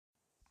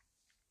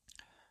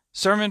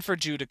Sermon for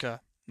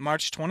Judica,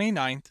 March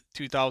 29th,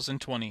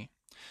 2020.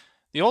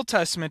 The Old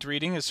Testament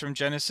reading is from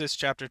Genesis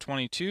chapter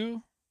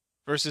 22,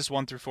 verses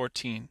 1 through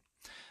 14.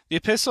 The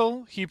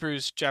Epistle,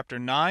 Hebrews chapter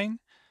 9,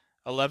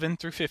 11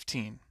 through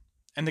 15.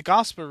 And the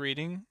Gospel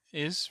reading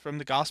is from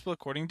the Gospel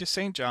according to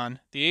St.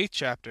 John, the 8th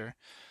chapter,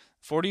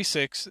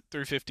 46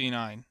 through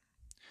 59.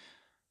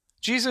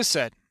 Jesus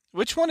said,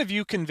 "Which one of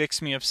you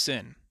convicts me of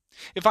sin?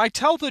 If I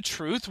tell the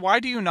truth, why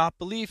do you not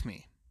believe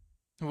me?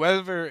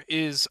 Whoever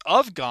is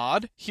of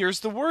God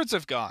hears the words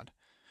of God.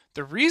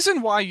 The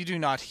reason why you do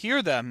not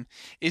hear them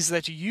is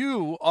that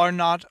you are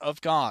not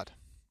of God."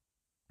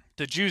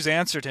 The Jews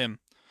answered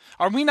him,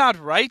 "Are we not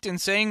right in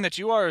saying that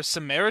you are a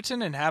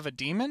Samaritan and have a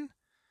demon?"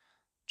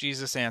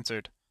 Jesus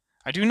answered,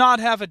 "I do not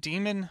have a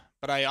demon,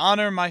 but I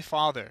honor my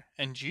Father,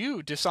 and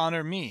you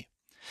dishonor me.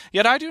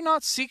 Yet I do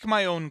not seek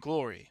my own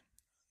glory.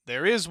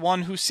 There is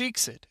one who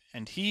seeks it,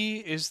 and he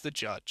is the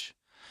judge.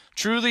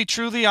 Truly,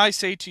 truly, I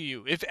say to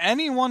you, if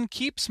anyone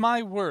keeps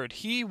my word,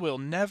 he will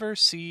never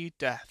see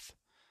death."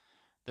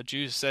 The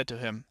Jews said to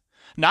him,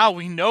 "Now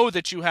we know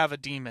that you have a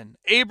demon.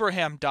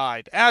 Abraham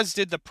died, as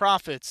did the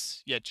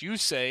prophets. Yet you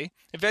say,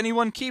 if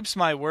anyone keeps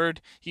my word,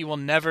 he will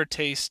never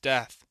taste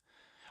death.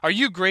 Are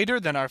you greater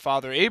than our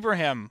father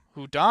Abraham,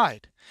 who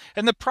died?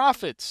 And the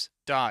prophets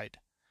died.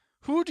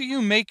 Who do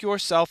you make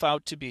yourself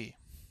out to be?"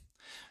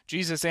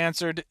 Jesus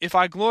answered, "If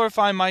I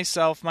glorify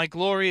myself, my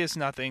glory is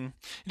nothing.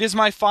 It is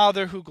my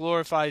Father who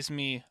glorifies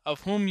me,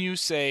 of whom you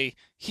say,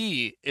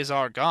 he is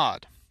our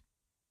God.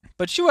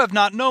 But you have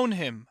not known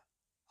him.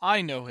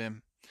 I know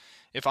him.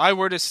 If I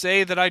were to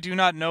say that I do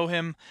not know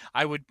him,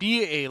 I would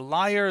be a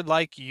liar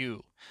like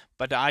you.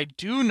 But I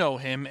do know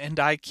him, and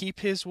I keep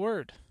his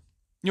word.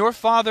 Your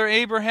father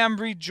Abraham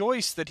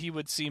rejoiced that he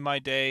would see my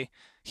day.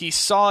 He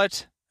saw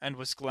it and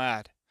was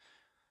glad."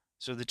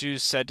 So the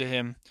Jews said to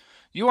him,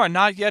 "You are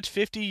not yet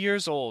 50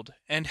 years old,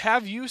 and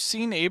have you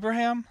seen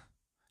Abraham?"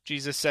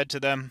 Jesus said to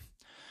them,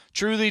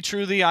 "Truly,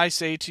 truly, I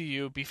say to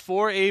you,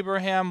 before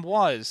Abraham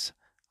was,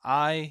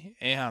 I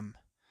am."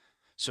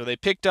 So they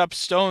picked up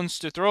stones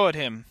to throw at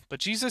him,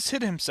 but Jesus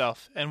hid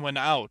himself and went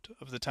out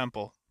of the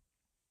temple.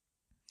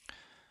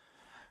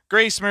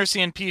 Grace, mercy,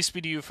 and peace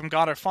be to you from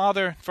God our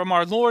Father, from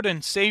our Lord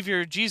and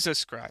Savior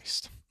Jesus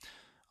Christ.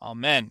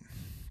 Amen.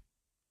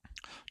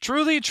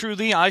 Truly,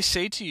 truly, I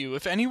say to you,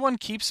 if anyone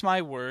keeps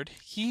my word,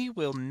 he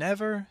will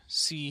never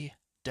see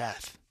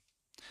death.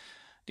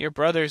 Dear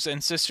brothers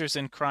and sisters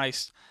in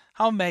Christ,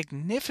 how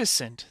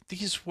magnificent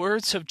these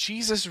words of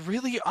Jesus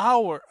really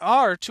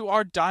are to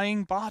our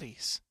dying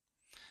bodies.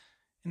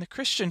 In the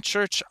Christian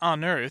church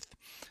on earth,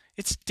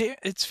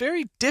 it's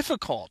very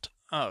difficult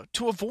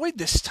to avoid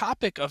this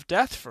topic of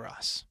death for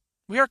us.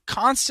 We are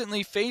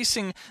constantly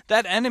facing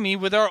that enemy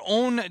with our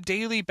own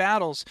daily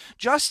battles,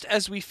 just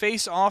as we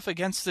face off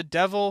against the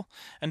devil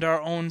and our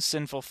own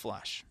sinful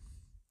flesh.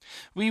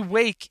 We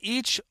wake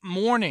each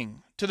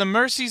morning to the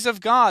mercies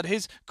of God,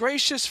 his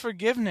gracious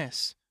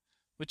forgiveness,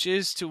 which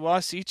is to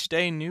us each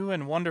day new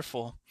and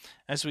wonderful,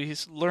 as we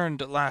learned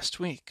last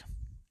week.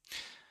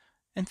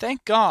 And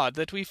thank God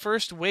that we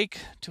first wake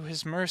to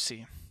his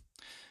mercy.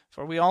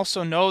 For we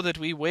also know that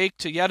we wake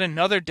to yet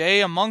another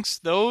day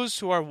amongst those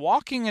who are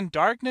walking in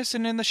darkness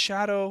and in the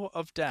shadow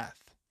of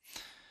death.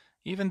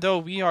 Even though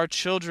we are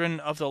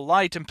children of the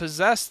light and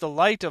possess the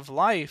light of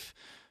life,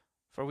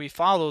 for we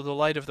follow the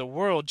light of the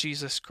world,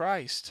 Jesus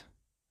Christ.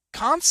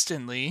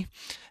 Constantly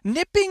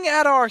nipping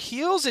at our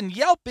heels and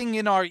yelping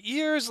in our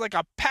ears like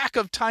a pack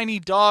of tiny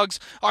dogs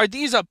are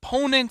these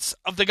opponents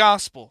of the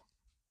gospel.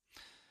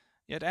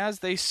 Yet as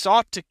they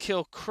sought to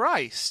kill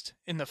Christ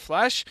in the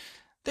flesh,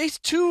 they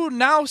too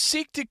now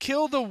seek to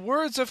kill the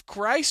words of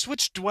Christ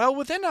which dwell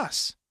within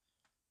us.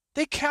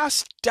 They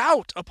cast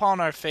doubt upon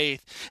our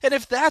faith, and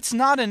if that's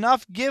not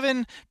enough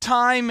given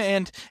time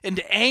and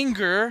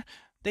anger,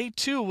 they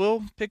too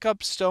will pick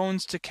up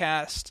stones to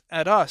cast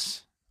at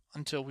us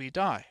until we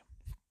die.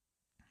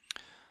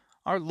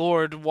 Our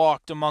Lord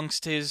walked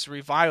amongst his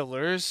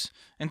revilers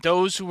and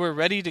those who were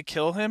ready to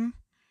kill him,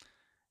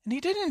 and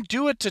he didn't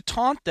do it to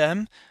taunt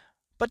them,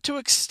 but to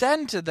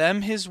extend to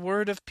them his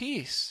word of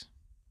peace.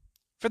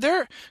 For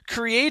their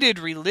created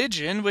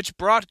religion, which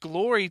brought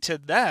glory to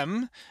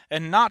them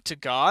and not to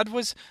God,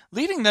 was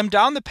leading them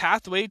down the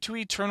pathway to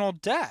eternal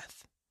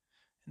death.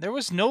 There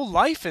was no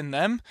life in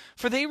them,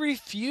 for they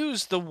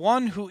refused the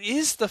one who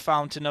is the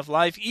fountain of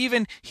life,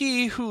 even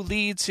he who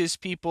leads his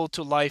people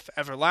to life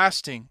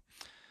everlasting.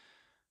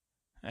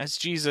 As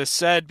Jesus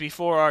said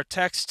before our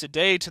text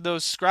today to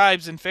those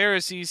scribes and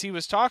Pharisees he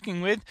was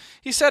talking with,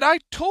 he said, "I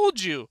told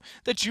you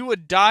that you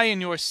would die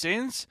in your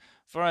sins.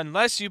 For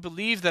unless you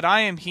believe that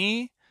I am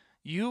he,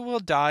 you will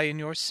die in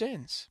your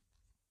sins."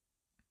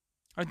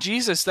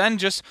 Jesus then,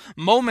 just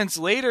moments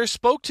later,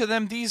 spoke to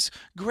them these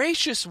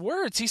gracious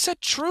words. He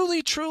said,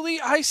 "Truly, truly,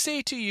 I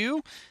say to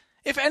you,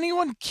 if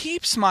anyone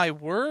keeps my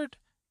word,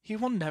 he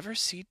will never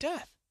see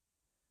death."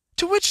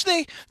 To which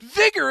they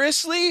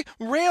vigorously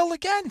rail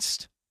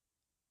against.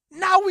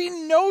 "Now we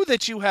know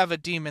that you have a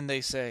demon,"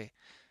 they say.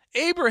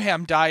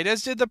 "Abraham died,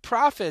 as did the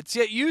prophets.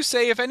 Yet you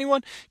say, if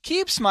anyone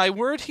keeps my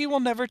word, he will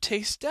never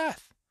taste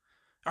death.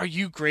 Are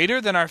you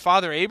greater than our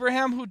father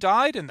Abraham, who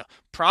died, and the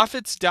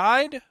prophets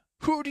died?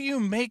 Who do you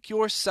make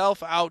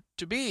yourself out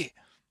to be?"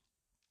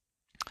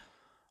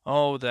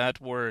 Oh, that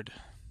word.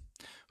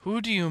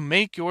 Who do you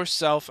make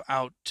yourself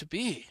out to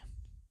be?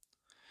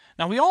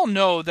 Now, we all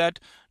know that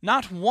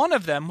not one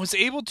of them was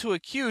able to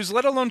accuse,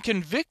 let alone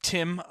convict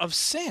him of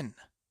sin.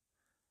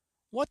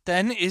 What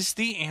then is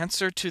the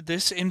answer to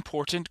this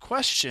important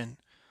question?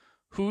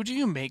 Who do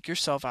you make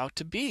yourself out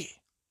to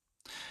be?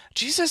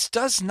 Jesus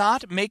does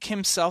not make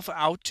himself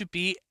out to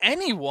be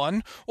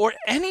anyone or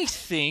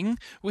anything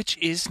which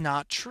is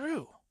not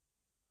true.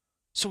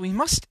 So we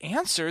must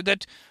answer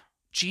that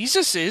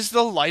Jesus is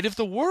the light of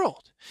the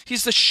world.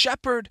 He's the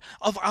shepherd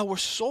of our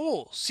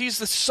souls. He's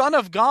the Son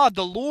of God,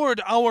 the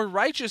Lord, our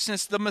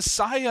righteousness, the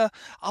Messiah,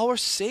 our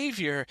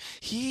Savior.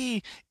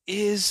 He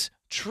is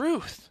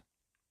truth.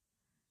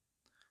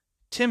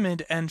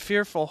 Timid and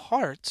fearful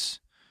hearts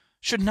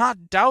should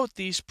not doubt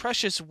these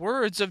precious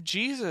words of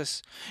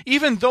Jesus.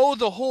 Even though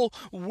the whole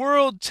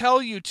world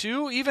tell you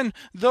to, even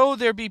though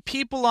there be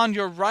people on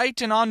your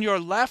right and on your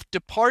left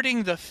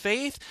departing the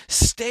faith,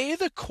 stay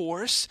the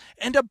course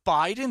and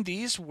abide in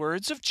these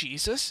words of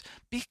Jesus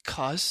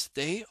because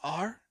they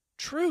are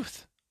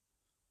truth.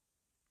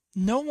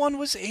 No one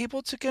was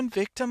able to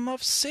convict him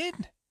of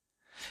sin.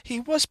 He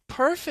was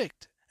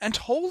perfect and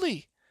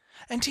holy,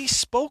 and he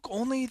spoke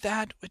only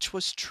that which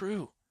was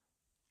true.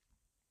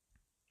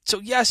 So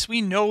yes,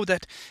 we know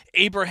that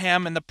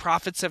Abraham and the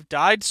prophets have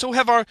died. So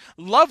have our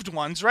loved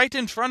ones right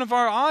in front of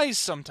our eyes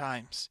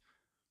sometimes.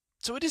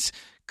 So it is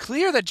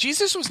clear that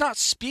Jesus was not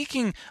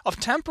speaking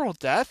of temporal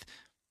death,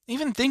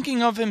 even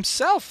thinking of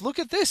himself. Look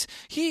at this.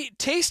 He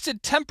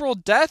tasted temporal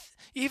death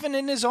even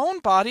in his own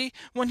body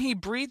when he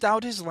breathed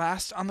out his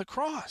last on the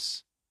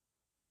cross.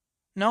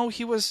 No,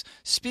 he was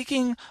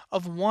speaking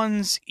of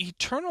one's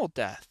eternal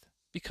death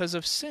because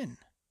of sin.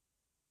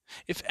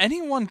 If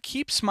anyone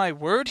keeps my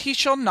word, he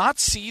shall not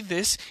see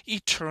this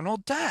eternal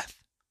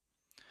death.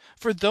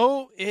 For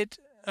through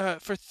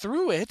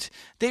it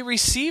they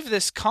receive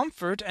this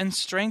comfort and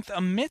strength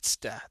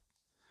amidst death.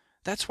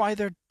 That's why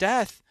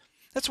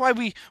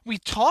we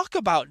talk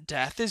about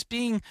death as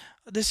being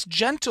this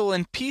gentle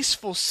and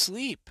peaceful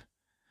sleep.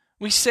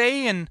 We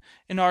say in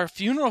our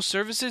funeral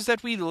services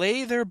that we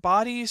lay their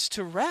bodies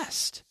to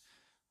rest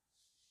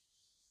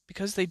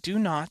because they do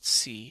not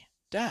see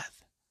death.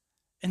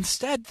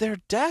 Instead, their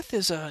death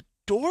is a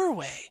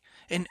doorway,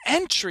 an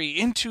entry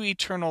into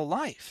eternal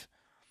life.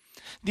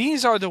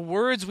 These are the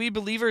words we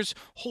believers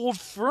hold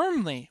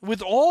firmly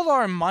with all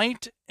our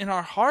might in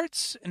our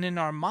hearts and in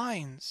our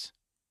minds.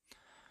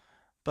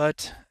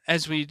 But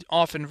as we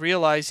often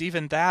realize,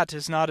 even that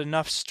is not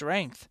enough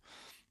strength.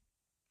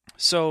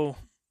 So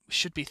we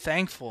should be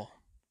thankful,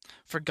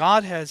 for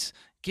God has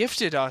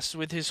gifted us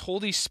with His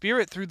Holy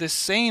Spirit through this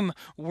same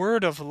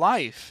word of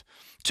life,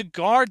 to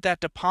guard that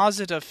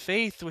deposit of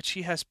faith which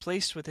He has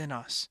placed within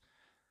us.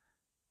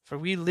 For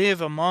we live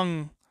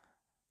among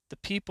the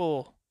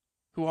people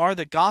who are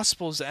the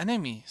gospel's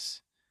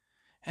enemies,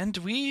 and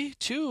we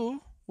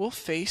too will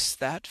face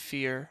that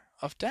fear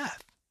of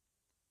death.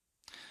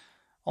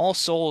 All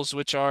souls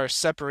which are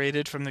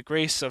separated from the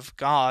grace of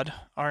God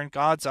are in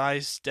God's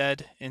eyes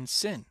dead in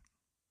sin.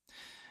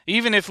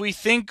 Even if we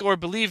think or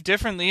believe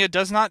differently, it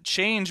does not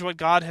change what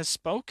God has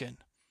spoken.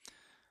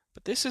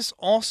 But this is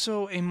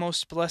also a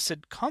most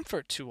blessed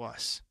comfort to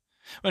us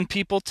when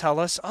people tell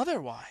us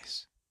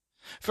otherwise.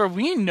 For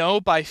we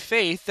know by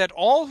faith that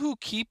all who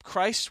keep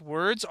Christ's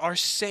words are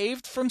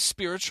saved from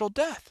spiritual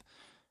death.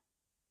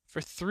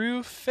 For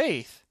through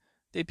faith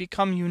they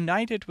become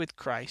united with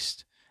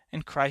Christ,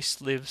 and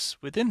Christ lives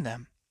within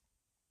them.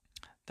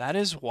 That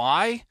is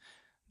why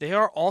they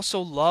are also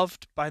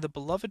loved by the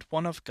beloved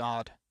one of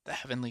God, the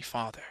Heavenly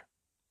Father.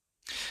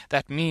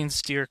 That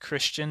means, dear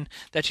Christian,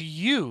 that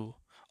you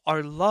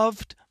are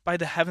loved by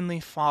the Heavenly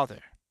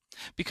Father,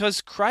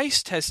 because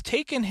Christ has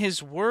taken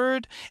His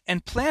word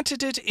and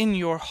planted it in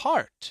your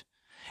heart.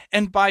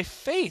 And by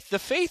faith, the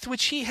faith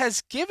which He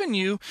has given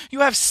you, you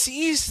have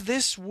seized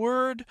this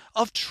word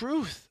of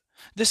truth,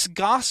 this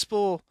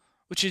gospel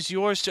which is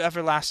yours to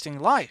everlasting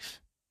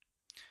life.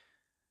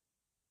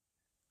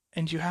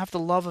 And you have the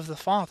love of the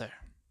Father,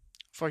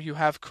 for you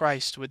have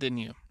Christ within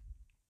you.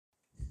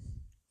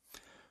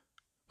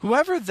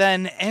 Whoever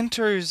then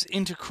enters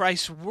into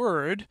Christ's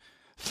word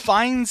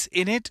finds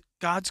in it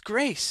God's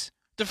grace,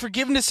 the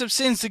forgiveness of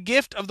sins, the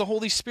gift of the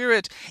Holy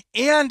Spirit,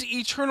 and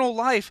eternal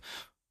life,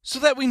 so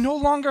that we no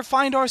longer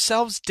find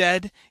ourselves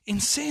dead in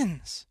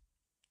sins.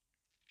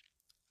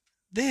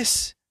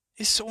 This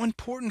is so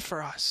important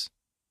for us.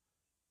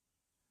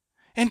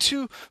 And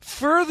to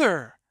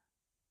further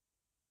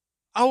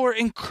our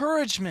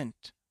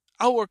encouragement,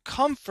 our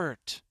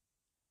comfort,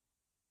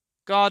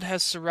 God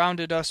has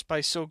surrounded us by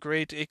so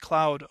great a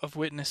cloud of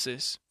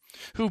witnesses,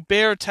 who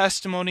bear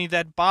testimony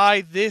that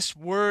by this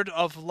word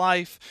of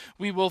life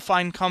we will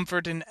find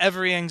comfort in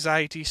every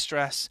anxiety,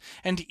 stress,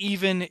 and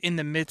even in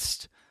the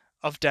midst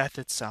of death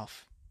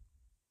itself.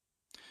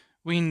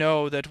 We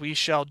know that we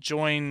shall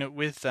join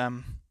with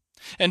them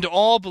and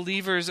all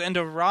believers, and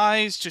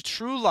arise to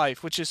true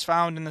life which is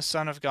found in the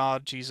Son of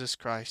God, Jesus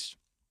Christ.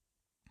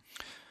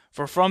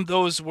 For from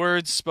those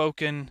words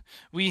spoken,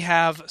 we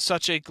have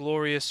such a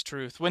glorious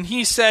truth. When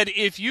he said,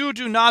 "If you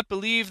do not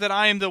believe that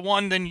I am the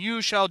one, then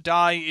you shall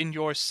die in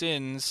your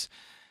sins,"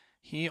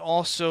 he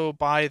also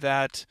by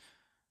that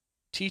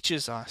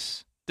teaches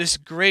us this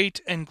great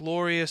and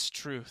glorious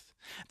truth,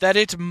 that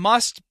it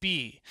must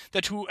be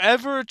that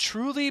whoever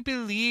truly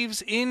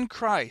believes in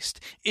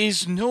Christ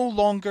is no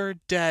longer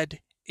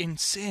dead in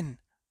sin.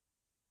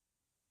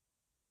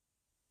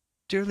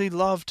 Dearly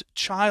loved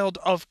child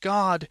of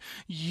God,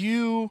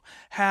 you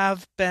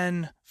have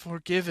been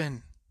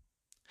forgiven.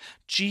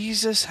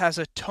 Jesus has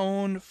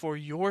atoned for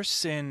your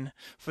sin,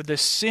 for the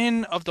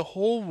sin of the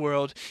whole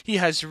world. He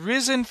has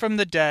risen from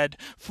the dead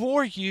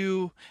for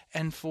you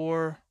and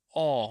for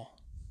all.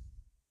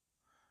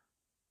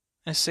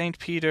 As St.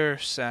 Peter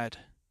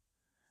said,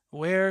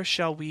 "Where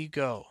shall we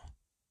go?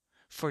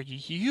 For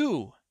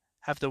you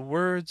have the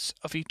words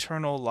of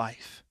eternal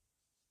life."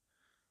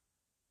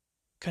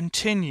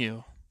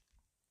 Continue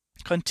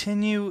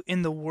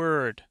in the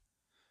Word.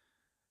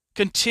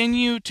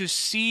 Continue to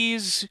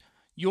seize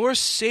your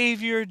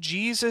Savior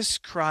Jesus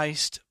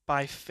Christ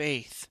by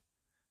faith.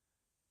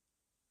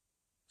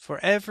 For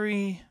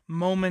every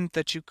moment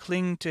that you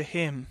cling to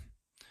Him,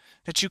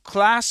 that you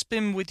clasp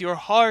Him with your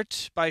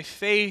heart by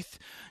faith,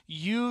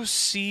 you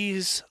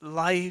seize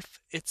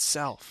life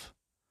itself.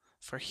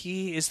 For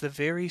He is the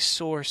very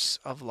source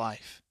of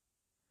life.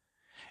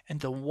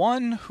 And the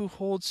one who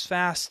holds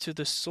fast to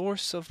the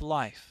source of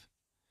life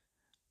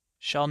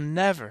shall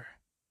never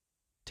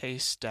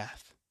taste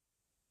death.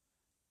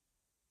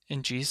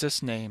 In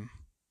Jesus' name,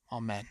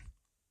 Amen.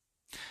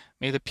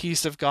 May the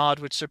peace of God,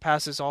 which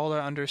surpasses all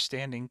our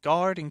understanding,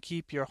 guard and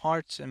keep your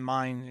hearts and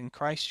minds in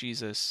Christ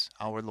Jesus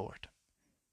our Lord.